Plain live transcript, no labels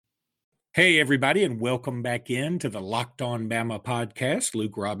Hey, everybody, and welcome back in to the Locked On Bama podcast.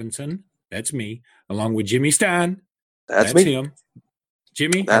 Luke Robinson, that's me, along with Jimmy Stein. That's That's me. him.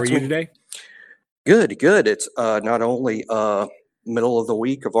 Jimmy, how are That's you me. today? Good. It's not only middle of the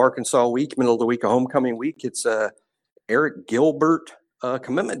week of Arkansas week, middle of the week of homecoming week. It's Eric Gilbert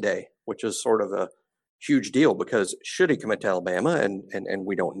commitment day, which is sort of a huge deal because should he commit to Alabama, and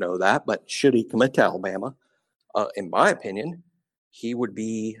we don't know that, but should he commit to Alabama, in my opinion, he would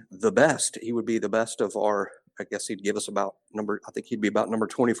be the best. He would be the best of our. I guess he'd give us about number. I think he'd be about number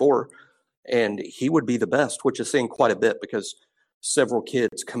 24, and he would be the best, which is saying quite a bit because several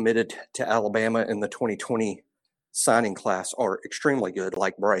kids committed to Alabama in the 2020 signing class are extremely good,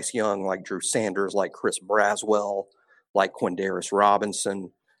 like Bryce Young, like Drew Sanders, like Chris Braswell, like Quindarius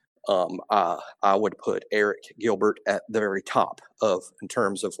Robinson. I would put Eric Gilbert at the very top of in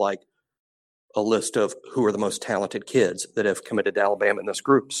terms of like a list of who are the most talented kids that have committed to Alabama in this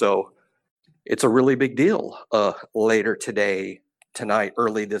group. So it's a really big deal later tonight,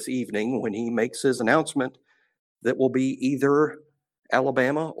 early this evening, when he makes his announcement that will be either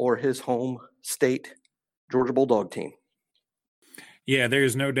Alabama or his home state Georgia Bulldog team. Yeah,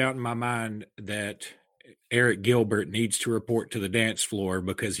 there's no doubt in my mind that Eric Gilbert needs to report to the dance floor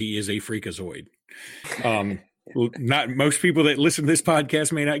because he is a freakazoid. Not most people that listen to this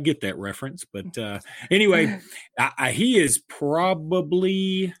podcast may not get that reference, but anyway, he is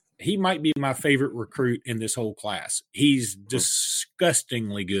probably he might be my favorite recruit in this whole class. He's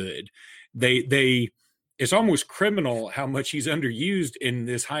disgustingly good. It's almost criminal how much he's underused in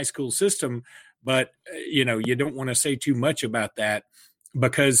this high school system, but you don't want to say too much about that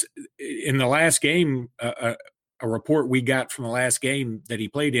because in the last game, a report we got from the last game that he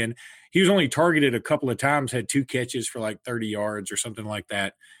played in, he was only targeted a couple of times, had 2 catches for like 30 yards or something like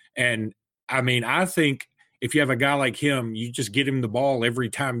that. And I mean, I think if you have a guy like him, you just get him the ball every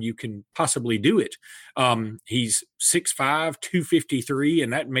time you can possibly do it. He's 6'5", 253,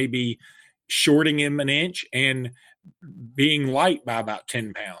 and that may be shorting him an inch and being light by about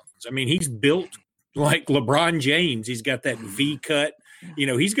 10 pounds. I mean, he's built like LeBron James. He's got that V cut.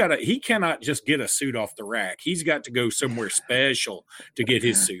 He cannot just get a suit off the rack. He's got to go somewhere special to get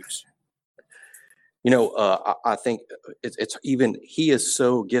his suits. I think it's even he is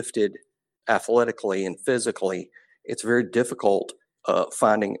so gifted athletically and physically. It's very difficult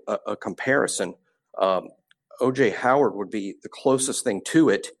finding a comparison. OJ Howard would be the closest thing to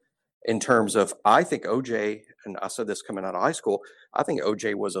it in terms of, I think OJ, and I said this coming out of high school, I think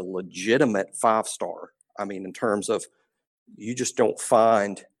OJ was a legitimate 5-star. I mean, in terms of you just don't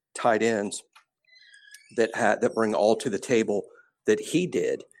find tight ends that bring all to the table that he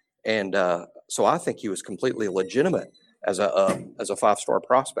did. And so I think he was completely legitimate as a 5-star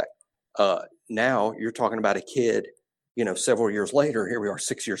prospect. Now you're talking about a kid, several years later, here we are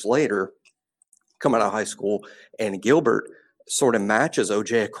 6 years later, coming out of high school, and Gilbert sort of matches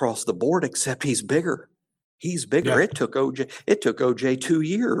OJ across the board, except he's bigger. He's bigger. Yeah. It took OJ 2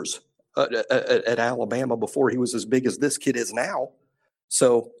 years at Alabama before he was as big as this kid is now.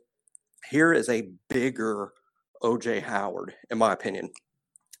 So here is a bigger OJ Howard, in my opinion.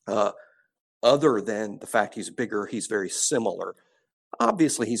 Other than the fact he's bigger, he's very similar.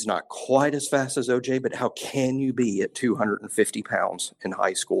 Obviously, he's not quite as fast as OJ, but how can you be at 250 pounds in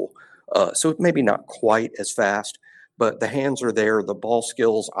high school? So maybe not quite as fast, but the hands are there. The ball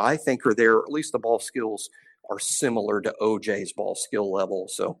skills, I think, are there. At least the ball skills are similar to OJ's ball skill level.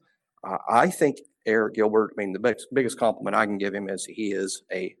 So I think Eric Gilbert, the biggest compliment I can give him is he is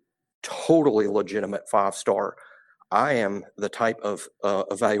a totally legitimate 5-star. I am the type of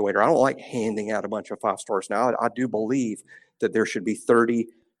evaluator. I don't like handing out a bunch of 5-stars. Now, I do believe that there should be 30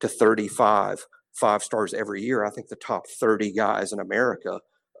 to 35 5-stars every year. I think the top 30 guys in America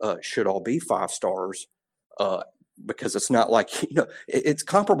should all be 5-stars because it's not like, it's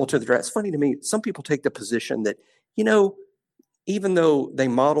comparable to the draft. It's funny to me. Some people take the position that, even though they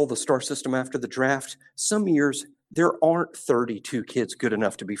model the star system after the draft, some years there aren't 32 kids good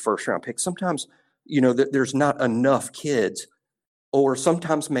enough to be first-round picks. Sometimes, there's not enough kids, or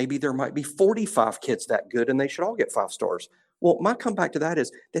sometimes maybe there might be 45 kids that good and they should all get 5-stars. Well, my comeback to that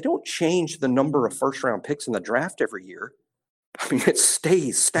is they don't change the number of first-round picks in the draft every year. I mean, it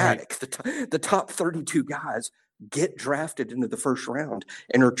stays static. Right. The top 32 guys get drafted into the first round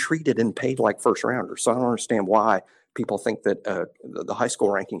and are treated and paid like first-rounders. So I don't understand why people think that the high school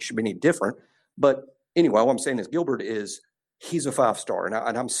ranking should be any different. But anyway, what I'm saying is Gilbert he's a 5-star,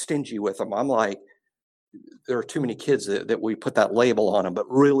 and I'm stingy with him. I'm like, there are too many kids that we put that label on him, but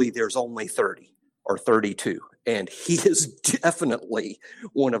really there's only 30 or 32. And he is definitely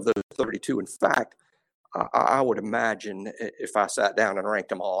one of those 32. In fact, I would imagine if I sat down and ranked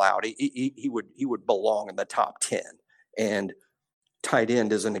them all out, he would belong in the top 10. And tight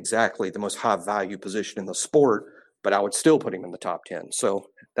end isn't exactly the most high value position in the sport, but I would still put him in the top 10. So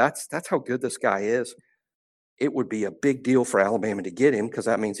that's how good this guy is. It would be a big deal for Alabama to get him because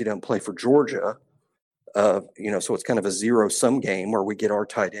that means he doesn't play for Georgia. So it's kind of a zero-sum game where we get our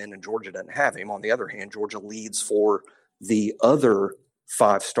tight end and Georgia doesn't have him. On the other hand, Georgia leads for the other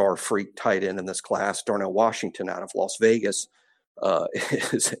five-star freak tight end in this class, Darnell Washington out of Las Vegas,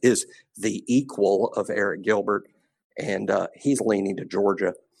 is the equal of Eric Gilbert, and he's leaning to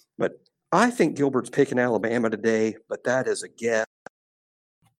Georgia. But I think Gilbert's picking Alabama today, but that is a guess.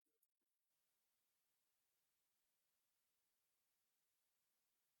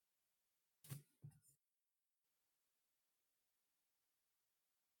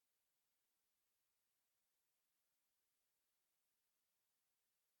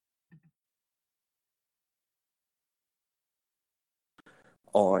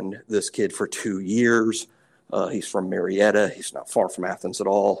 On this kid for 2 years. He's from Marietta. He's not far from Athens at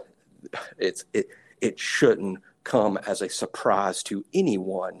all. It shouldn't come as a surprise to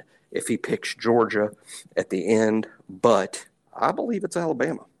anyone if he picks Georgia at the end, but I believe it's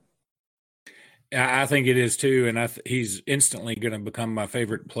Alabama. I think it is too, and he's instantly going to become my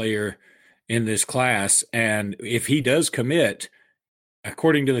favorite player in this class. And if he does commit,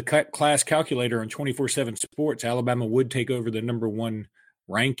 according to the class calculator on 24/7 Sports, Alabama would take over the number one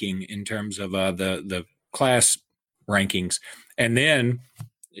ranking in terms of the class rankings. And then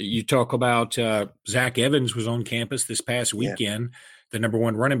you talk about Zach Evans was on campus this past weekend, the number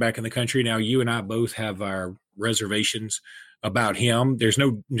one running back in the country. Now, you and I both have our reservations about him. There's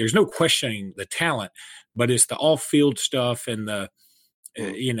no questioning the talent, but it's the off-field stuff and the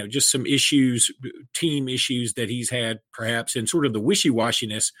just some issues, team issues that he's had perhaps, and sort of the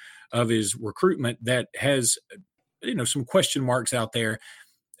wishy-washiness of his recruitment that has some question marks out there.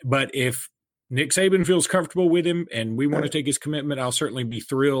 But if Nick Saban feels comfortable with him and we want to take his commitment, I'll certainly be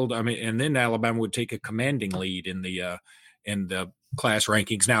thrilled. I mean, and then Alabama would take a commanding lead in the class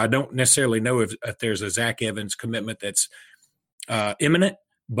rankings. Now, I don't necessarily know if there's a Zach Evans commitment that's imminent,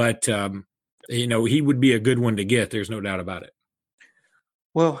 but he would be a good one to get. There's no doubt about it.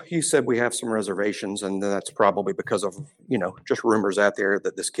 Well, you said we have some reservations, and that's probably because of just rumors out there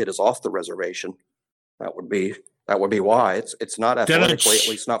that this kid is off the reservation. That would be why. It's not athletically, at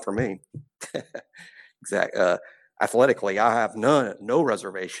least not for me. Exactly. Athletically, I have no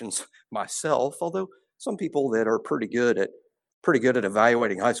reservations myself. Although some people that are pretty good at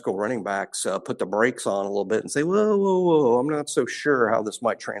evaluating high school running backs put the brakes on a little bit and say, whoa, I'm not so sure how this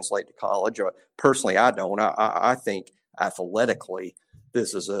might translate to college. Personally, I don't. I think athletically,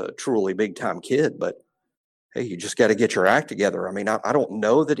 this is a truly big time kid, but hey, you just got to get your act together. I mean, I don't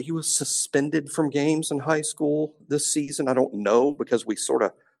know that he was suspended from games in high school this season. I don't know because we sort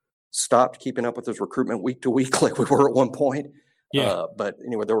of stopped keeping up with his recruitment week to week like we were at one point. Yeah. But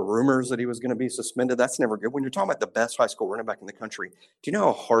anyway, there were rumors that he was going to be suspended. That's never good. When you're talking about the best high school running back in the country, do you know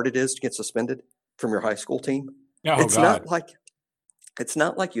how hard it is to get suspended from your high school team? Oh, it's God.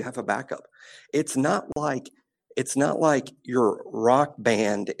 not like you have a backup. It's not like your rock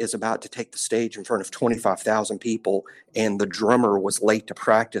band is about to take the stage in front of 25,000 people and the drummer was late to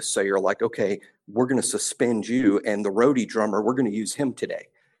practice. So you're like, okay, we're going to suspend you. And the roadie drummer, we're going to use him today.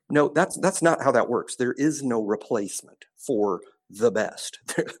 No, that's not how that works. There is no replacement for the best.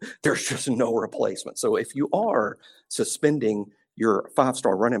 There's just no replacement. So if you are suspending your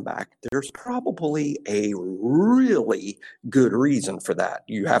five-star running back, there's probably a really good reason for that.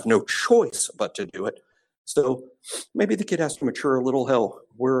 You have no choice but to do it. So maybe the kid has to mature a little. Hell,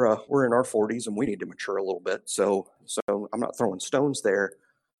 we're in our 40s and we need to mature a little bit. So I'm not throwing stones there.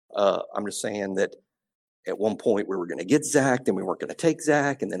 I'm just saying that at one point we were going to get Zach, then we weren't going to take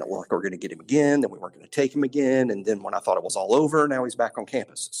Zach, and then we're going to get him again, then we weren't going to take him again, and then when I thought it was all over, now he's back on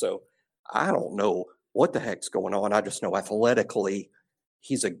campus. So I don't know what the heck's going on. I just know athletically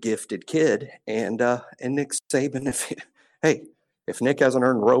he's a gifted kid, and Nick Saban, if Nick hasn't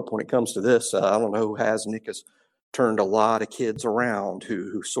earned rope when it comes to this, I don't know who has. Nick has turned a lot of kids around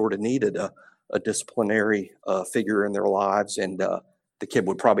who sort of needed a disciplinary figure in their lives, and the kid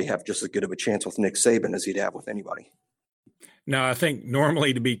would probably have just as good of a chance with Nick Saban as he'd have with anybody. Now, I think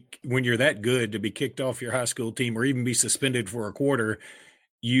normally when you're that good, to be kicked off your high school team or even be suspended for a quarter,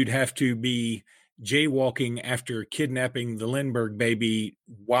 you'd have to be jaywalking after kidnapping the Lindbergh baby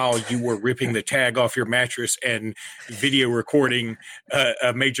while you were ripping the tag off your mattress and video recording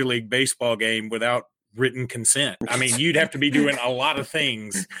a Major League Baseball game without written consent. I mean, you'd have to be doing a lot of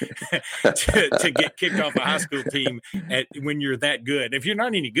things to get kicked off a high school team when you're that good. If you're not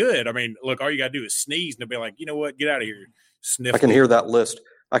any good, I mean, look, all you got to do is sneeze and they'll be like, you know what, get out of here. Sniff. I can hear that list.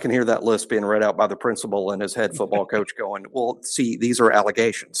 I can hear that list being read out by the principal and his head football coach going, well, see, these are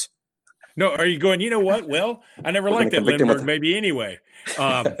allegations. No, are you going, you know what? Well, I never liked that Lindbergh baby anyway.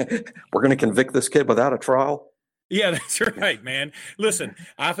 We're going to convict this kid without a trial? Yeah, that's right, man. Listen,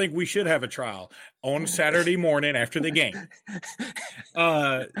 I think we should have a trial on Saturday morning after the game.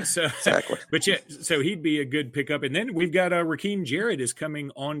 Exactly. But yeah, so he'd be a good pickup. And then we've got Rakeem Jarrett is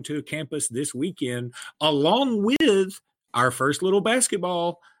coming onto campus this weekend, along with our first little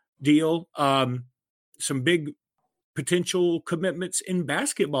basketball deal. Some big potential commitments in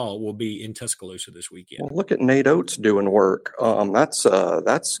basketball will be in Tuscaloosa this weekend. Well, look at Nate Oates doing work. That's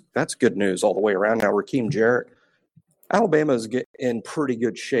good news all the way around. Now, Rakeem Jarrett, Alabama's in pretty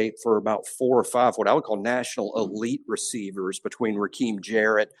good shape for about 4 or 5 what I would call national elite receivers between Rakeem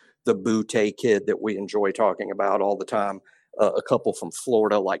Jarrett, the Butte kid that we enjoy talking about all the time, a couple from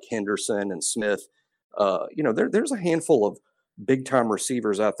Florida like Henderson and Smith. There's a handful of big-time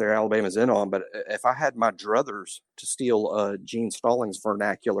receivers out there Alabama's in on, but if I had my druthers, to steal Gene Stallings'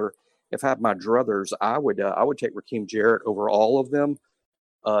 vernacular, if I had my druthers, I would take Rakeem Jarrett over all of them.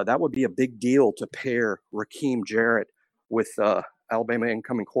 That would be a big deal to pair Rakeem Jarrett with Alabama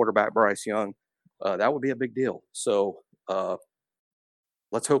incoming quarterback Bryce Young. That would be a big deal. So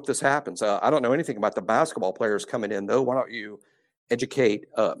let's hope this happens. I don't know anything about the basketball players coming in, though. Why don't you educate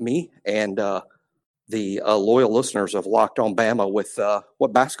me and the loyal listeners of Locked on Bama with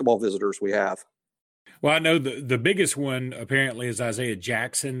what basketball visitors we have? Well, I know the biggest one apparently is Isaiah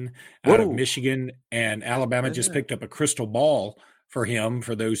Jackson out of Michigan, and Alabama just picked up a crystal ball for him,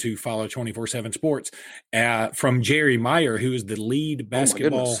 for those who follow 24/7 Sports, from Jerry Meyer, who is the lead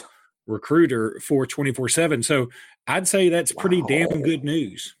basketball recruiter for 24/7. So I'd say that's pretty damn good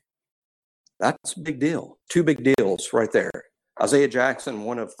news. That's a big deal. 2 big deals right there. Isaiah Jackson,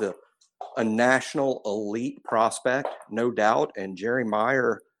 a national elite prospect, no doubt, and Jerry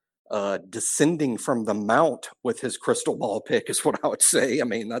Meyer descending from the mount with his crystal ball pick is what I would say. I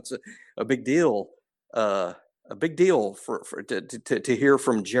mean, that's a big deal. A big deal to hear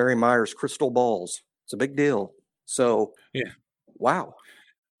from Jerry Meyer's crystal balls. It's a big deal. So, yeah, wow,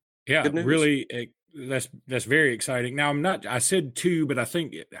 yeah, really, that's very exciting. Now, I said 2, but I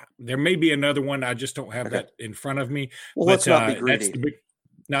think there may be another one. I just don't have that in front of me. Well, let's not be greedy.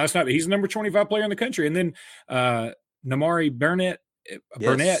 No, it's not. He's the number 25 player in the country, and then Namari Burnett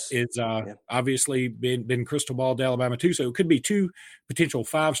is obviously been crystal ball to Alabama too, so it could be 2 potential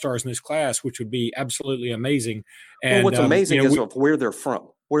 5-stars in this class, which would be absolutely amazing. And what's amazing is of where they're from.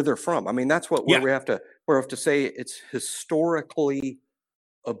 I mean, that's where we have to say it's historically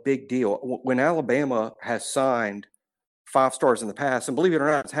a big deal. When Alabama has signed 5-stars in the past, and believe it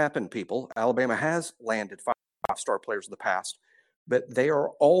or not, it's happened, people. Alabama has landed 5-star players in the past, but they are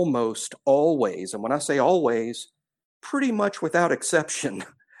almost always, and when I say always, pretty much without exception,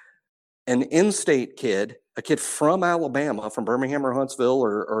 an in-state kid, a kid from Alabama, from Birmingham or Huntsville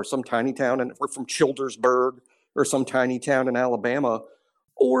or some tiny town, or from Childersburg or some tiny town in Alabama,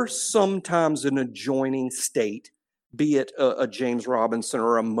 or sometimes an adjoining state, be it a James Robinson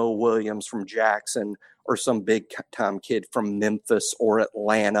or a Mo Williams from Jackson, or some big-time kid from Memphis or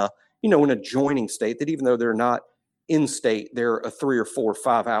Atlanta, an adjoining state that even though they're not in-state, they're a 3 or 4 or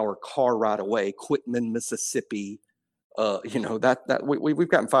 5 hour car ride away, Quitman, Mississippi. We've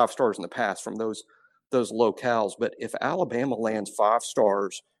gotten 5-stars in the past from those locales. But if Alabama lands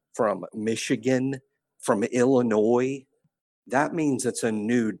 5-stars from Michigan, from Illinois, that means it's a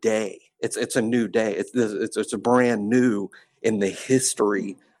new day. It's a new day. It's a brand new in the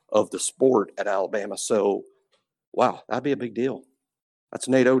history of the sport at Alabama. So, wow, that'd be a big deal. That's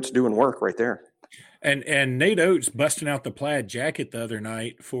Nate Oates doing work right there. And Nate Oates busting out the plaid jacket the other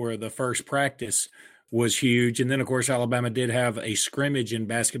night for the first practice was huge. And then, of course, Alabama did have a scrimmage in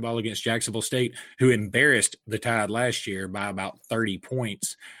basketball against Jacksonville State, who embarrassed the Tide last year by about 30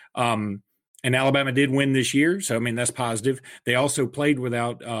 points. And Alabama did win this year, so, I mean, that's positive. They also played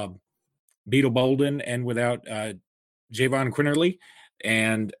without Beetle Bolden and without Javon Quinterly.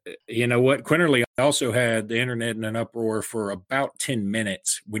 And you know what? Quinterly also had the internet in an uproar for about 10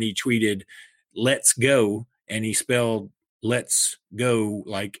 minutes when he tweeted, "Let's go," and he spelled "let's go"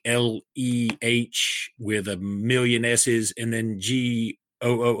 like L-E-H with a million S's and then G-O-O-O-O.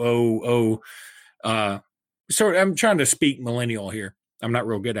 So I'm trying to speak millennial here. I'm not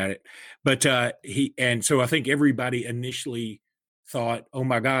real good at it. But so I think everybody initially thought, oh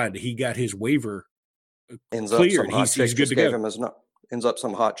my God, he got his waiver cleared. He's good to go. Ends up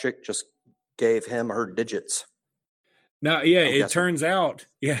some hot chick just gave him her digits. No, yeah, it turns out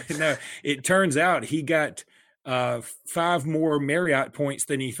he got 5 more Marriott points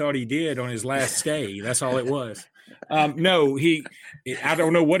than he thought he did on his last stay. That's all it was. No, I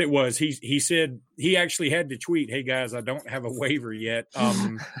don't know what it was. He said he actually had to tweet, "Hey guys, I don't have a waiver yet.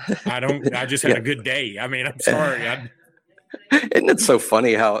 I just had a good day. I mean, I'm sorry." Isn't it so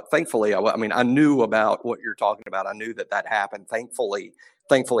funny how, thankfully, I knew about what you're talking about. I knew that happened. Thankfully,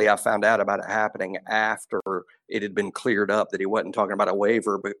 I found out about it happening after it had been cleared up that he wasn't talking about a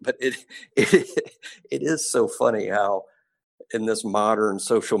waiver. But it is so funny how in this modern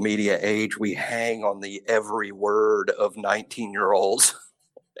social media age, we hang on the every word of 19-year-olds.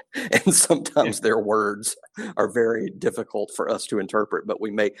 And sometimes their words are very difficult for us to interpret, but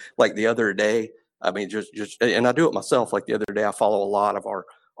we make, like the other day, and I do it myself. Like the other day, I follow a lot of our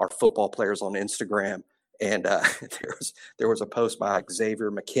football players on Instagram, and there was a post by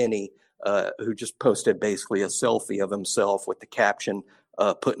Xavier McKinney who just posted basically a selfie of himself with the caption,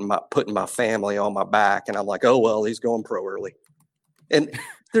 "putting my family on my back," and I'm like, oh well, he's going pro early, and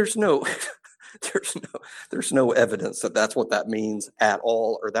there's no evidence that that's what that means at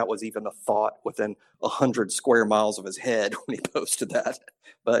all, or that was even a thought within 100 square miles of his head when he posted that.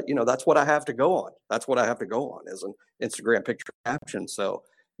 But that's what I have to go on. That's what I have to go on is an Instagram picture caption. So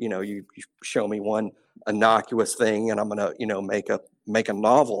you show me one innocuous thing, and I'm gonna make a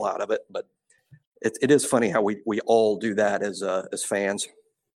novel out of it. But it is funny how we all do that as fans.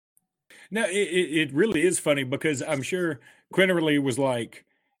 No, it really is funny because I'm sure Quinterly was like,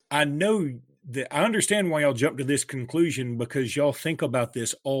 I know that I understand why y'all jump to this conclusion because y'all think about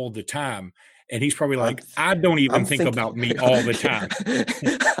this all the time. And he's probably like, I don't even think about me all the time.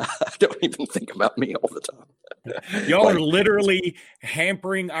 I don't even think about me all the time. Y'all are literally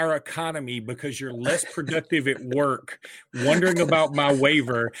hampering our economy because you're less productive at work, wondering about my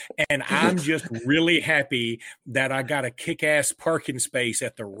waiver. And I'm just really happy that I got a kick-ass parking space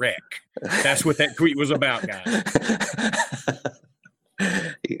at the Rec. That's what that tweet was about, guys.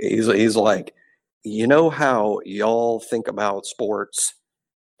 He's like, how y'all think about sports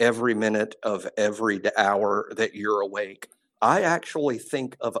every minute of every hour that you're awake. I actually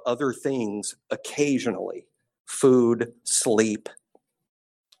think of other things occasionally: food, sleep,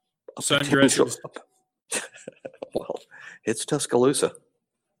 sundresses. Well, it's Tuscaloosa.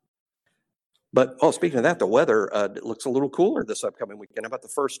 But speaking of that, the weather looks a little cooler this upcoming weekend. How about the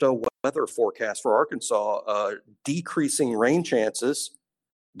first weather forecast for Arkansas? Decreasing rain chances,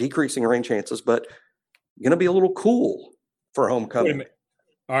 but going to be a little cool for homecoming.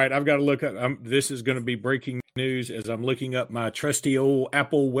 All right, I've got to look up. This is going to be breaking news as I'm looking up my trusty old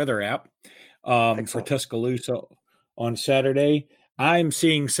Apple weather app for Tuscaloosa on Saturday. I'm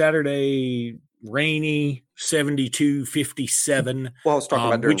seeing Saturday rainy, 72, 57. Well, I was talking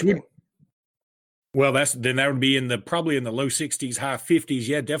about during the game. Well, that would be probably in the low 60s, high 50s.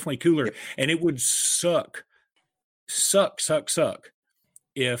 Yeah, definitely cooler. Yep. And it would suck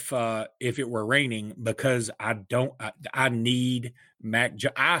if it were raining because I need Mac.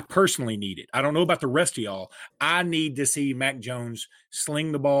 I personally need it. I don't know about the rest of y'all. I need to see Mac Jones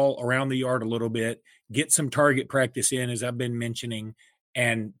sling the ball around the yard a little bit, get some target practice in, as I've been mentioning,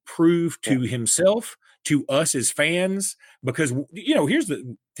 and prove to himself, to us as fans, because here's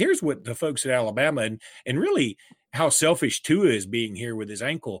what the folks at Alabama and really how selfish Tua is being here with his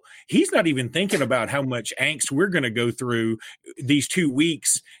ankle. He's not even thinking about how much angst we're going to go through these 2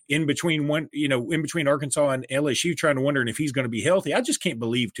 weeks in between Arkansas and LSU, trying to wondering if he's going to be healthy. I just can't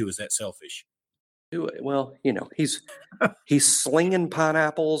believe Tua is that selfish. Well, he's slinging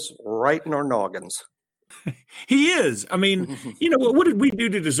pineapples right in our noggins. He is. I mean, what did we do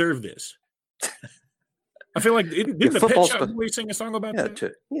to deserve this? I feel like didn't the Pet Shop Boys sing a song about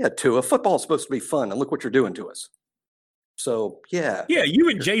that? Tua. Football's supposed to be fun, and look what you're doing to us. So, yeah. Yeah, you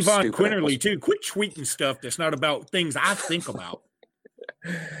and Javon Quinterly, too. Quit tweeting stuff that's not about things I think about.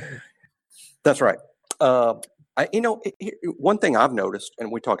 That's right. One thing I've noticed,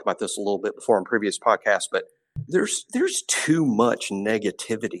 and we talked about this a little bit before in previous podcasts, but there's too much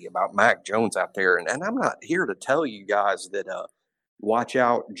negativity about Mac Jones out there. And I'm not here to tell you guys that watch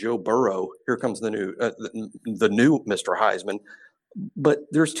out, Joe Burrow. Here comes the new Mr. Heisman. But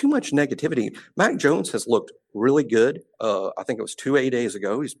there's too much negativity. Mac Jones has looked really good. I think it was 8 days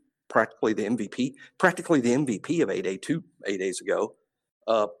ago. He's practically the MVP of 8 days ago.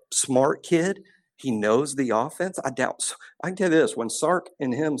 Smart kid. He knows the offense. I can tell you this, when Sark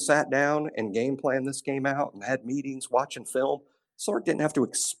and him sat down and game planned this game out and had meetings watching film, Sark didn't have to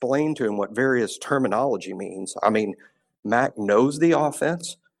explain to him what various terminology means. I mean, Mac knows the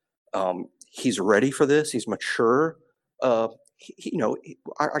offense. He's ready for this. He's mature.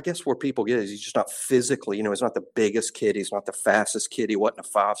 I guess where people get is he's just not physically, he's not the biggest kid. He's not the fastest kid. He wasn't a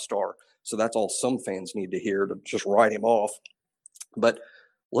 5-star. So that's all some fans need to hear to just write him off. But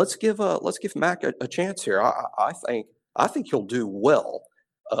let's give Mac a chance here. I think he'll do well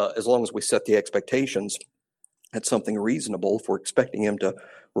as long as we set the expectations at something reasonable. If we're expecting him to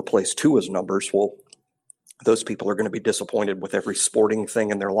replace Tua's numbers, well, those people are going to be disappointed with every sporting thing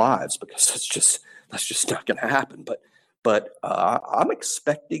in their lives, because that's just not going to happen. But I'm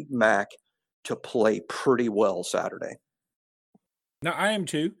expecting Mac to play pretty well Saturday. No, I am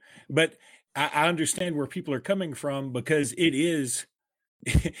too, but I understand where people are coming from, because it's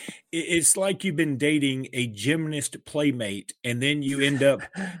like you've been dating a gymnast playmate, and then you end up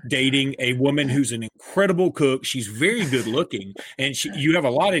dating a woman who's an incredible cook. She's very good looking, and you have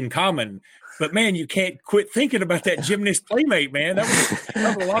a lot in common. But man, you can't quit thinking about that gymnast playmate, man.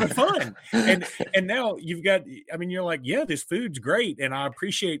 That was a lot of fun. And now you're like, yeah, this food's great, and I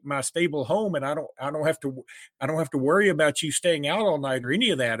appreciate my stable home, and I don't have to worry about you staying out all night or any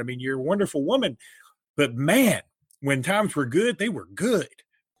of that. I mean, you're a wonderful woman. But man, when times were good, they were good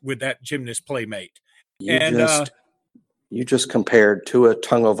with that gymnast playmate. You just compared Tua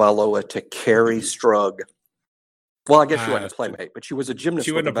Tagovailoa to Carrie Strug. Well, I guess she wasn't a playmate, but she was a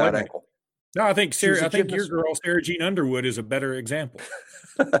gymnast with a bad ankle. No, I think your girl, Sarah Jean Underwood, is a better example.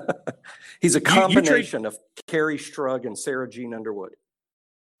 He's a combination of Carrie Strug and Sarah Jean Underwood.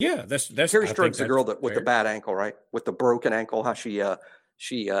 Yeah, that's Carrie Strug's the girl with the bad ankle, right? With the broken ankle, how she did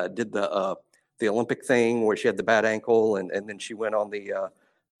the Olympic thing where she had the bad ankle, and then she went on the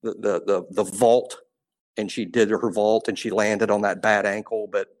vault, and she did her vault, and she landed on that bad ankle,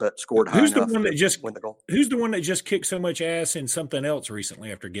 but scored high enough to win the goal. Who's the one that just kicked so much ass in something else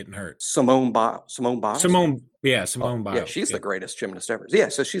recently after getting hurt? Simone Biles. Simone Biles. Yeah, she's the greatest gymnast ever. Yeah,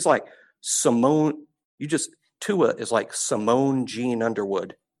 so she's like Simone. Tua is like Simone Jean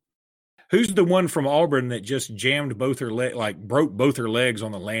Underwood. Who's the one from Auburn that just jammed both her broke both her legs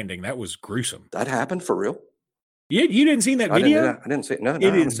on the landing? That was gruesome. That happened for real? Yeah, you didn't see that video? I didn't see it. No, it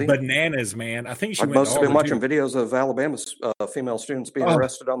is bananas, man. I think she must have been watching videos of Alabama's female students being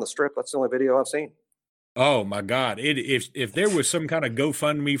arrested on the Strip. That's the only video I've seen. Oh my God! If there was some kind of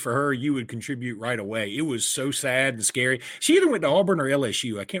GoFundMe for her, you would contribute right away. It was so sad and scary. She either went to Auburn or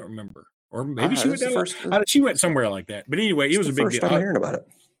LSU. I can't remember, or maybe she went to she went somewhere like that. But anyway, it was a big deal. First time hearing about it.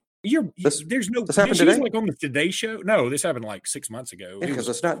 This happened today? Like on the Today Show? No, this happened like 6 months ago. Yeah, because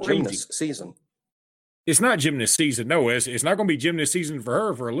it's not gymnast season. It's not gymnast season. No, it's not going to be gymnast season for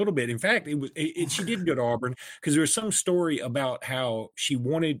her for a little bit. In fact, she did go to Auburn because there was some story about how she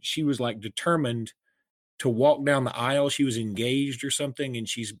was like determined to walk down the aisle. She was engaged or something, and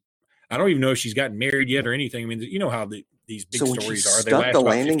I don't even know if she's gotten married yet or anything. I mean, you know how these big stories are. They last the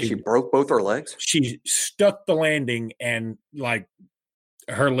landing, she broke both her legs? She stuck the landing, and like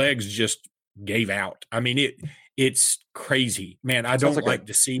her legs just gave out. I mean, it's crazy, man. I don't like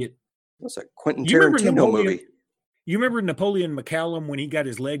to see it. That's a Quentin Tarantino movie. You remember Napoleon McCallum when he got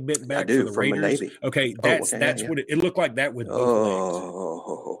his leg bitten back for the Raiders? The Navy. Okay, that's what it looked like. That with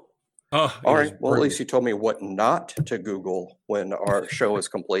both legs. All right. Well, at least you told me what not to Google when our show is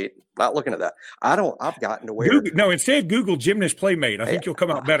complete. Not looking at that. I've gotten to where. Instead Google gymnast playmate. I think you'll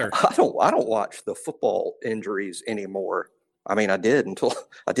come out better. I don't watch the football injuries anymore. I mean, I did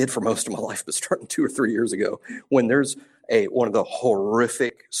for most of my life, but starting 2 or 3 years ago, when there's one of the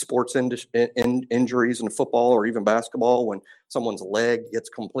horrific sports injuries in football or even basketball, when someone's leg gets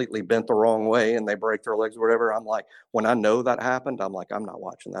completely bent the wrong way and they break their legs or whatever, I'm like, when I know that happened, I'm like, I'm not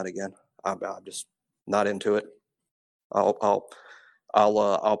watching that again. I'm just not into it. I'll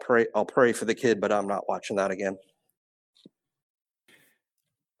pray for the kid, but I'm not watching that again.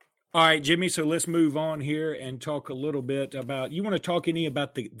 All right, Jimmy. So let's move on here and talk a little bit about. You want to talk any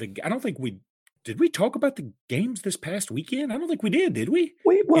about the? I don't think we talk about the games this past weekend. I don't think we did we?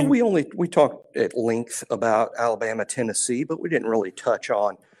 We talked at length about Alabama, Tennessee, but we didn't really touch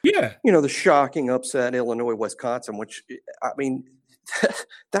on. Yeah. The shocking upset, Illinois, Wisconsin, which I mean,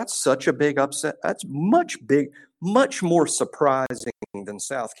 that's such a big upset. That's much more surprising than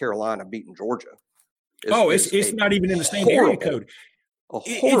South Carolina beating Georgia. It's not even in the same area code. A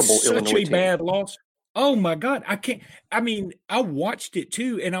horrible it's such Illinois a team. Bad loss. Oh my God. I watched it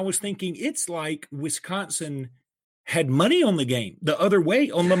too, and I was thinking it's like Wisconsin had money on the game the other way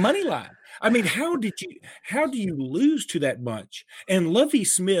on the money line. I mean, how do you lose to that bunch? And Lovie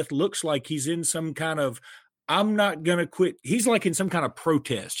Smith looks like he's in some kind of I'm not going to quit. He's like in some kind of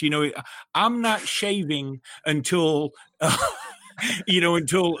protest, I'm not shaving until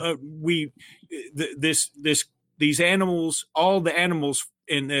these animals, all the animals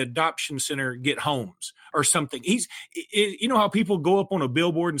and the adoption center get homes or something. You know how people go up on a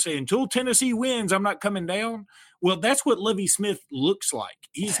billboard and say, until Tennessee wins, I'm not coming down. Well, that's what Lovie Smith looks like.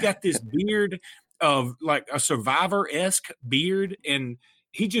 He's got this beard of like a Survivor-esque beard, and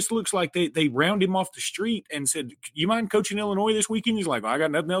he just looks like they round him off the street and said, you mind coaching Illinois this weekend? He's like, well, I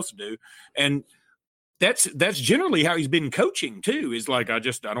got nothing else to do. And that's generally how he's been coaching too, is like, I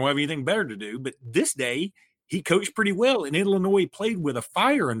don't have anything better to do. But this day he coached pretty well, and Illinois played with a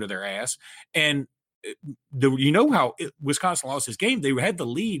fire under their ass. And how Wisconsin lost this game. They had the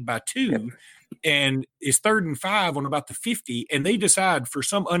lead by 2, and it's 3rd and 5 on about the 50. And they decide for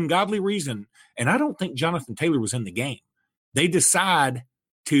some ungodly reason, and I don't think Jonathan Taylor was in the game, they decide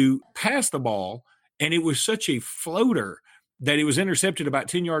to pass the ball, and it was such a floater that it was intercepted about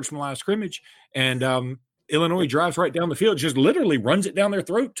 10 yards from the line of scrimmage. And Illinois drives right down the field, just literally runs it down their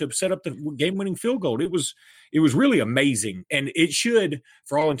throat to set up the game-winning field goal. It was really amazing, and it should,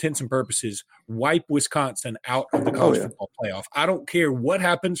 for all intents and purposes, wipe Wisconsin out of the college football playoff. I don't care what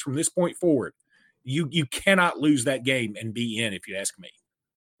happens from this point forward. You cannot lose that game and be in, if you ask me.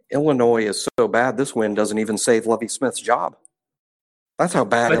 Illinois is so bad, this win doesn't even save Lovie Smith's job. That's how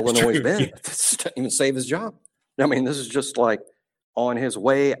bad Illinois has been. Yeah. This doesn't even save his job. I mean, this is just like on his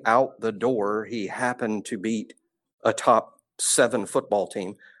way out the door, he happened to beat a top 7 football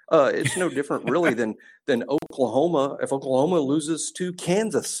team. It's no different really than Oklahoma. If Oklahoma loses to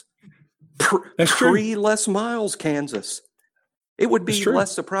Kansas, Les Miles, Kansas, it would be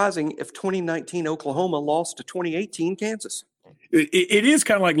less surprising if 2019 Oklahoma lost to 2018 Kansas. It is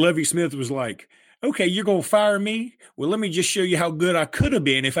kind of like Lovie Smith was like, okay, you're going to fire me? Well, let me just show you how good I could have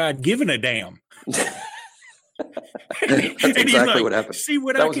been if I had given a damn. That's exactly what happened. See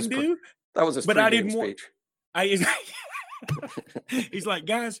what I can do? That was his speech. He's like,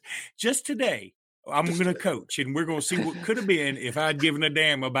 guys, just today, I'm going to coach, and we're going to see what could have been if I'd given a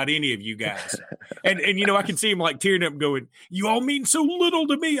damn about any of you guys. And I can see him like tearing up going, you all mean so little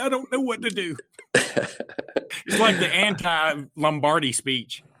to me, I don't know what to do. It's like the anti-Lombardi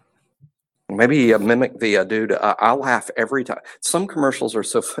speech. Maybe mimic the dude. I laugh every time. Some commercials are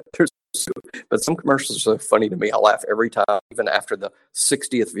but some commercials are so funny to me. I laugh every time, even after the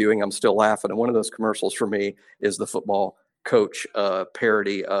 60th viewing. I'm still laughing. And one of those commercials for me is the football coach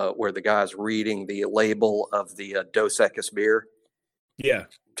parody where the guy's reading the label of the Dos Equis beer. Yeah,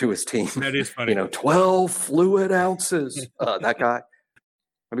 to his team. That is funny. 12 fluid ounces. That guy.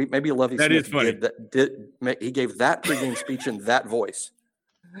 Maybe Lovie Smith he gave that pregame speech in that voice.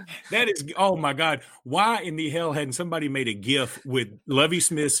 That is, oh my God. Why in the hell hadn't somebody made a GIF with Lovie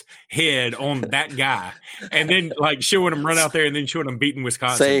Smith's head on that guy and then like showing him run out there and then showing him beating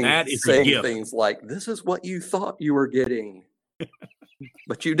Wisconsin? Saying things like, this is what you thought you were getting,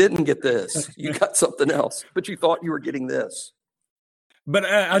 but you didn't get this. You got something else, but you thought you were getting this. But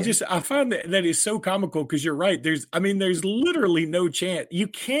I find that is so comical because you're right. There's literally no chance. You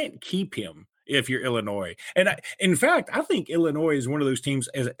can't keep him if you're Illinois. And in fact, I think Illinois is one of those teams,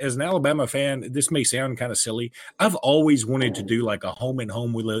 as an Alabama fan, this may sound kind of silly. I've always wanted to do like a home and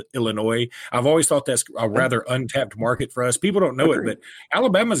home with Illinois. I've always thought that's a rather untapped market for us. People don't know it, but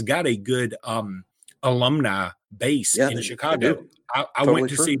Alabama's got a good alumni base in Chicago. I went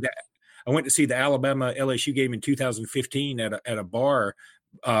to see that. I went to see the Alabama LSU game in 2015 at a bar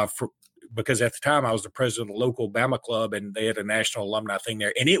because at the time I was the president of the local Bama club and they had a national alumni thing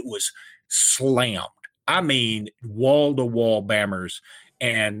there, and it was slammed. I mean, wall to wall Bammers,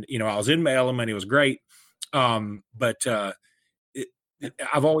 and I was in my element. It was great, but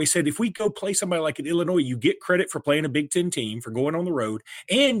I've always said if we go play somebody like in Illinois, you get credit for playing a Big Ten team, for going on the road,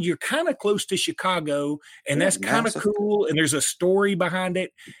 and you're kind of close to Chicago, and that's kind of cool, and there's a story behind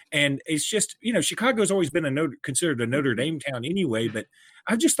it, and it's just, Chicago's always been considered a Notre Dame town anyway, but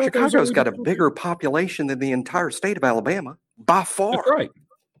I just thought Chicago's got a bigger population than the entire state of Alabama, by far. That's right.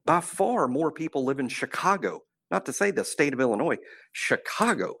 By far more people live in Chicago, not to say the state of Illinois,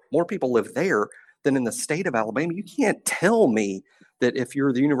 Chicago. More people live there than in the state of Alabama. You can't tell me that if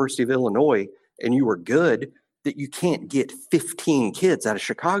you're the University of Illinois and you were good, that you can't get 15 kids out of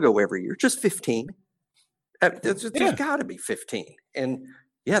Chicago every year. Just 15. There's got to be 15. And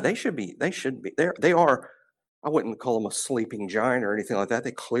they should be. They are. I wouldn't call them a sleeping giant or anything like that.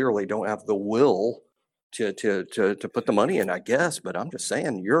 They clearly don't have the will to put the money in, I guess. But I'm just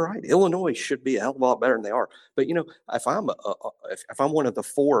saying, you're right. Illinois should be a hell of a lot better than they are. But if I'm one of the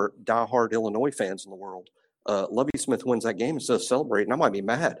 4 diehard Illinois fans in the world, Lovie Smith wins that game instead of celebrating, I might be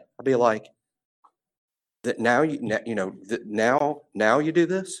mad. I'd be like, that now now you do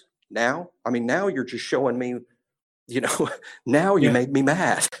this now. I mean, now you're just showing me, now you made me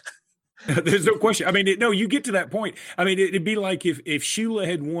mad. There's no question. I mean, no, you get to that point. I mean, it'd be like if Shula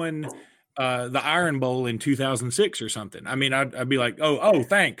had won the Iron Bowl in 2006 or something. I mean, I'd be like,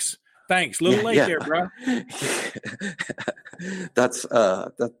 thanks. Little late there, bro. That's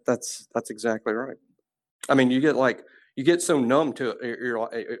exactly right. I mean, you get so numb to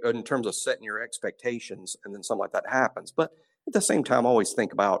it, in terms of setting your expectations, and then something like that happens. But at the same time, I always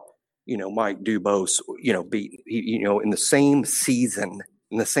think about, Mike Dubose, in the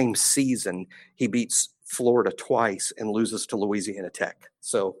same season, he beats Florida twice and loses to Louisiana Tech.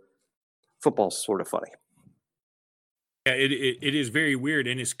 So football's sort of funny. Yeah, it is very weird,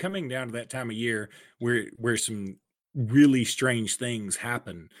 and it's coming down to that time of year where some really strange things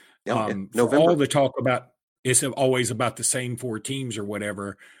happen. For all the talk about it's always about the same four teams or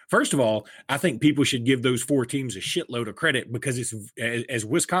whatever. First of all, I think people should give those four teams a shitload of credit, because it's, as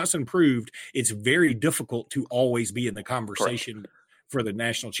Wisconsin proved, it's very difficult to always be in the conversation. Correct. For the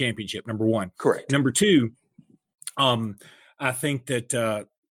national championship. Number one. Correct. Number two, I think that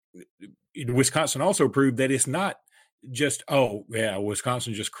Wisconsin also proved that it's not just,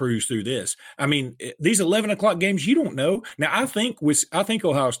 Wisconsin just cruised through this. I mean, these 11 o'clock games, you don't know. Now, I think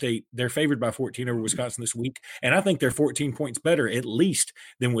Ohio State, they're favored by 14 over Wisconsin this week, and I think they're 14 points better, at least,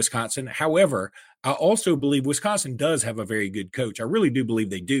 than Wisconsin. However, I also believe Wisconsin does have a very good coach. I really do believe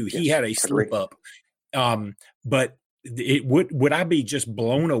they do. Yes, he had a slip up. But would I be just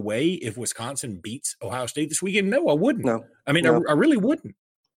blown away if Wisconsin beats Ohio State this weekend? No, I wouldn't. No, I mean, no. I really wouldn't.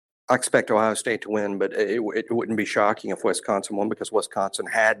 I expect Ohio State to win, but it wouldn't be shocking if Wisconsin won, because Wisconsin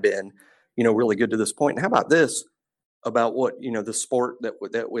had been, really good to this point. And how about this? About what, the sport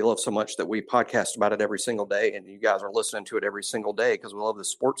that we love so much, that we podcast about it every single day, and you guys are listening to it every single day because we love the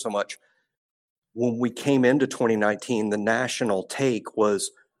sport so much. When we came into 2019, the national take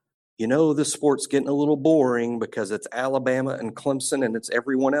was, this sport's getting a little boring because it's Alabama and Clemson and it's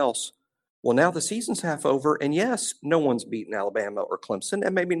everyone else. Well, now the season's half over, and yes, no one's beaten Alabama or Clemson,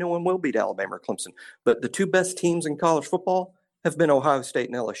 and maybe no one will beat Alabama or Clemson. But the two best teams in college football have been Ohio State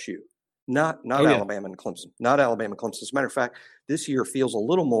and LSU, not Alabama and Clemson. Not Alabama and Clemson. As a matter of fact, this year feels a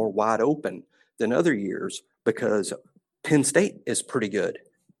little more wide open than other years because Penn State is pretty good.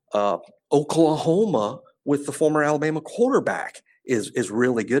 Oklahoma, with the former Alabama quarterback, is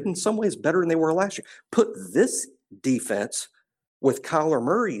really good, in some ways better than they were last year. Put this defense with Kyler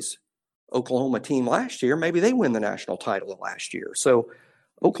Murray's Oklahoma team last year, maybe they win the national title last year. So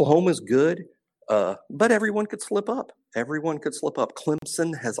Oklahoma's good, but everyone could slip up.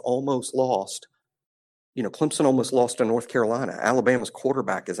 Clemson has almost lost. Clemson almost lost to North Carolina. Alabama's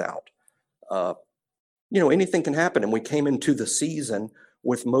quarterback is out. Anything can happen. And we came into the season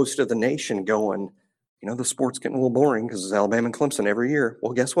with most of the nation going, the sport's getting a little boring because it's Alabama and Clemson every year.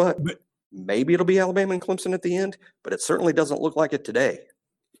 Well, guess what? Maybe it'll be Alabama and Clemson at the end, but it certainly doesn't look like it today.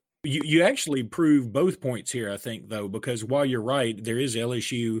 You actually prove both points here, I think, though, because while you're right, there is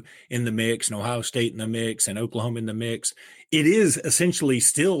LSU in the mix and Ohio State in the mix and Oklahoma in the mix. It is essentially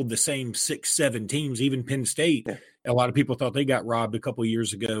still the same 6-7 teams, even Penn State. Yeah. A lot of people thought they got robbed a couple of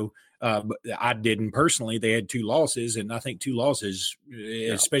years ago. But I didn't personally. They had 2 losses, and I think 2 losses,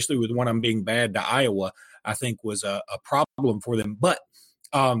 especially with one of them being bad to Iowa, I think was a problem for them. But,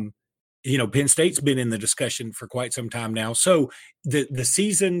 Penn State's been in the discussion for quite some time now. So the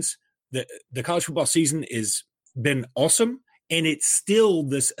seasons, the college football season has been awesome, and it's still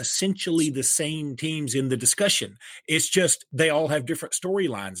essentially the same teams in the discussion. It's just they all have different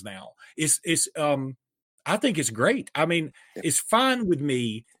storylines now. I think it's great. I mean, it's fine with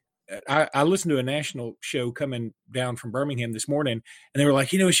me. I listened to a national show coming down from Birmingham this morning, and they were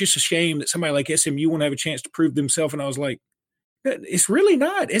like, it's just a shame that somebody like SMU won't have a chance to prove themselves. And I was like, it's really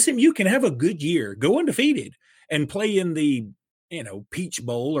not. SMU can have a good year, go undefeated, and play in the, Peach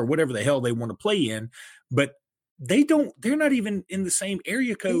Bowl or whatever the hell they want to play in. But they're not even in the same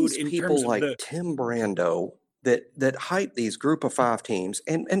area code. These people like Tim Brando that hype these group of 5 teams.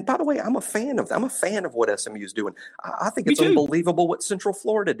 And by the way, I'm a fan of what SMU is doing. I think it's unbelievable what Central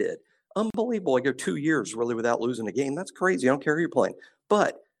Florida did. Unbelievable. I go 2 years really without losing a game. That's crazy. I don't care who you're playing.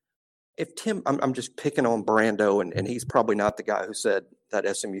 But if Tim, I'm just picking on Brando, and he's probably not the guy who said that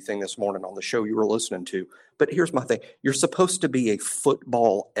SMU thing this morning on the show you were listening to. But here's my thing. You're supposed to be a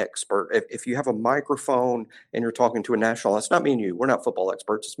football expert. If you have a microphone and you're talking to a national, that's not me and you. We're not football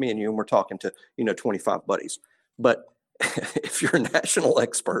experts. It's me and you, and we're talking to, 25 buddies. But if you're a national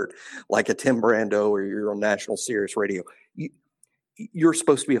expert like a Tim Brando, or you're on national Sirius radio, you're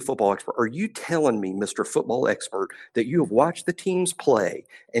supposed to be a football expert. Are you telling me, Mr. Football Expert, that you have watched the teams play,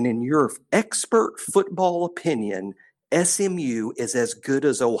 and in your expert football opinion, SMU is as good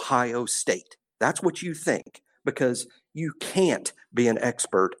as Ohio State? That's what you think. Because You can't be an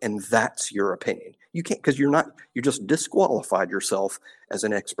expert, and that's your opinion. You can't, because you just disqualified yourself as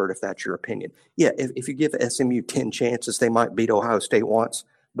an expert if that's your opinion. Yeah, if you give SMU 10 chances, they might beat Ohio State once,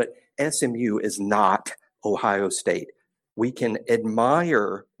 but SMU is not Ohio State. We can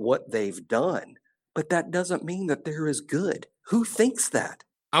admire what they've done, but that doesn't mean that they're as good. Who thinks that?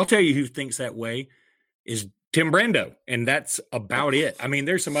 I'll tell you who thinks that way is Tim Brando, and that's about it. I mean,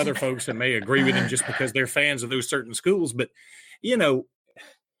 there's some other folks that may agree with him just because they're fans of those certain schools, but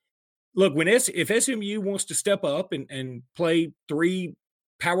look, if SMU wants to step up and play 3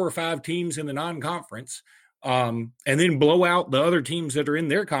 Power 5 teams in the non-conference, and then blow out the other teams that are in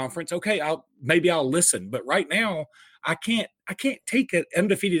their conference, okay, I'll listen. But right now, I can't take an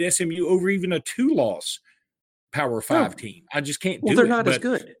undefeated SMU over even a 2-loss Power 5 team. I just can't do it. Well, they're not as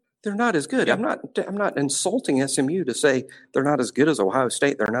good. They're not as good. Yeah. I'm not insulting SMU to say they're not as good as Ohio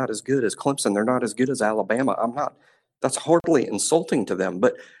State. They're not as good as Clemson. They're not as good as Alabama. That's hardly insulting to them.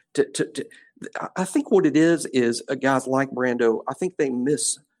 But I think what it is guys like Brando, I think they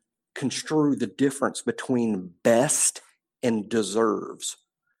misconstrue the difference between best and deserves.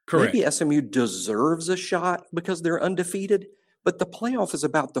 Correct. Maybe SMU deserves a shot because they're undefeated, but the playoff is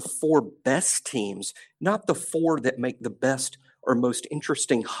about the 4 best teams, not the 4 that make the best or most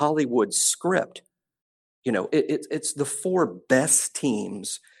interesting Hollywood script. It's the 4 best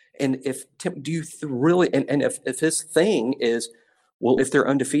teams. And if Tim, do you really? And if his thing is, well, if they're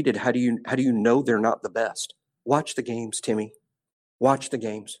undefeated, how do you know they're not the best? Watch the games, Timmy. Watch the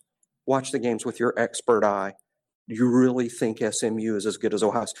games. Watch the games with your expert eye. Do you really think SMU is as good as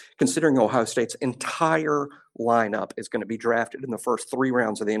Ohio State? Considering Ohio State's entire lineup is going to be drafted in the first 3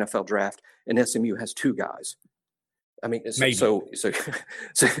 rounds of the NFL draft, and SMU has 2 guys. I mean, so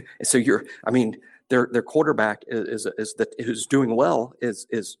you're. I mean, their quarterback who's doing well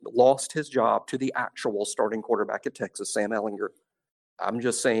is lost his job to the actual starting quarterback at Texas, Sam Ehlinger. I'm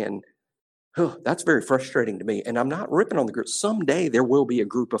just saying, that's very frustrating to me. And I'm not ripping on the group. Someday there will be a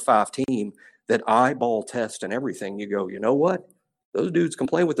group of 5 team that eyeball test and everything. You go, you know what? Those dudes can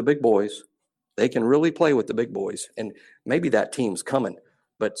play with the big boys. They can really play with the big boys. And maybe that team's coming.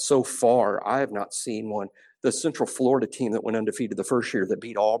 But so far, I have not seen one. The Central Florida team that went undefeated the first year that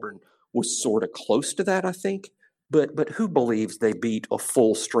beat Auburn was sort of close to that, I think. But who believes they beat a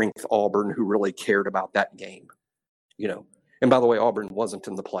full-strength Auburn who really cared about that game? And by the way, Auburn wasn't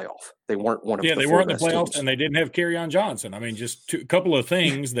in the playoff. They weren't one of the 4 best teams. Yeah, they weren't in the playoffs, and they didn't have Kerryon Johnson. I mean, just a couple of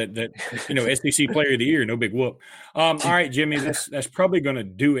things that SEC Player of the Year, no big whoop. All right, Jimmy, that's probably going to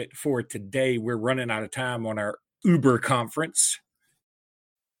do it for today. We're running out of time on our Uber conference.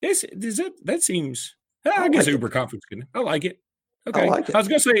 That seems – I guess Uber conference good. I like it. Okay. I was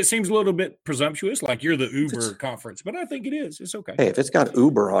going to say it seems a little bit presumptuous, like you're the Uber conference, but I think it is. It's okay. Hey, if it's got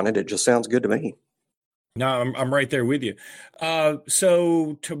Uber on it, it just sounds good to me. No, I'm right there with you.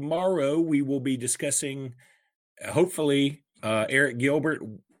 So tomorrow we will be discussing, hopefully, Eric Gilbert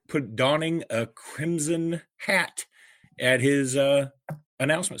donning a crimson hat at his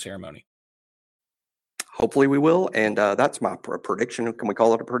announcement ceremony. Hopefully we will, and that's my prediction. Can we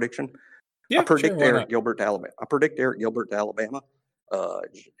call it a prediction? Yeah, I predict Eric Gilbert to Alabama. I predict Eric Gilbert to Alabama,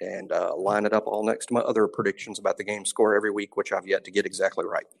 and line it up all next to my other predictions about the game score every week, which I've yet to get exactly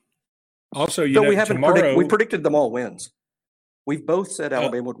right. Also, we haven't we predicted them all wins. We've both said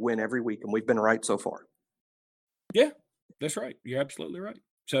Alabama would win every week, and we've been right so far. Yeah, that's right. You're absolutely right.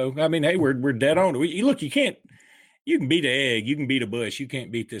 So, I mean, hey, we're dead on. Look, you can beat an egg, you can beat a bush, you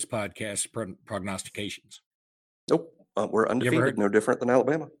can't beat this podcast's prognostications. Nope, we're undefeated, no different than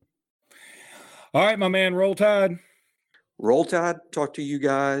Alabama. All right, my man, roll tide. Roll tide. Talk to you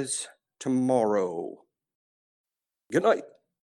guys tomorrow. Good night.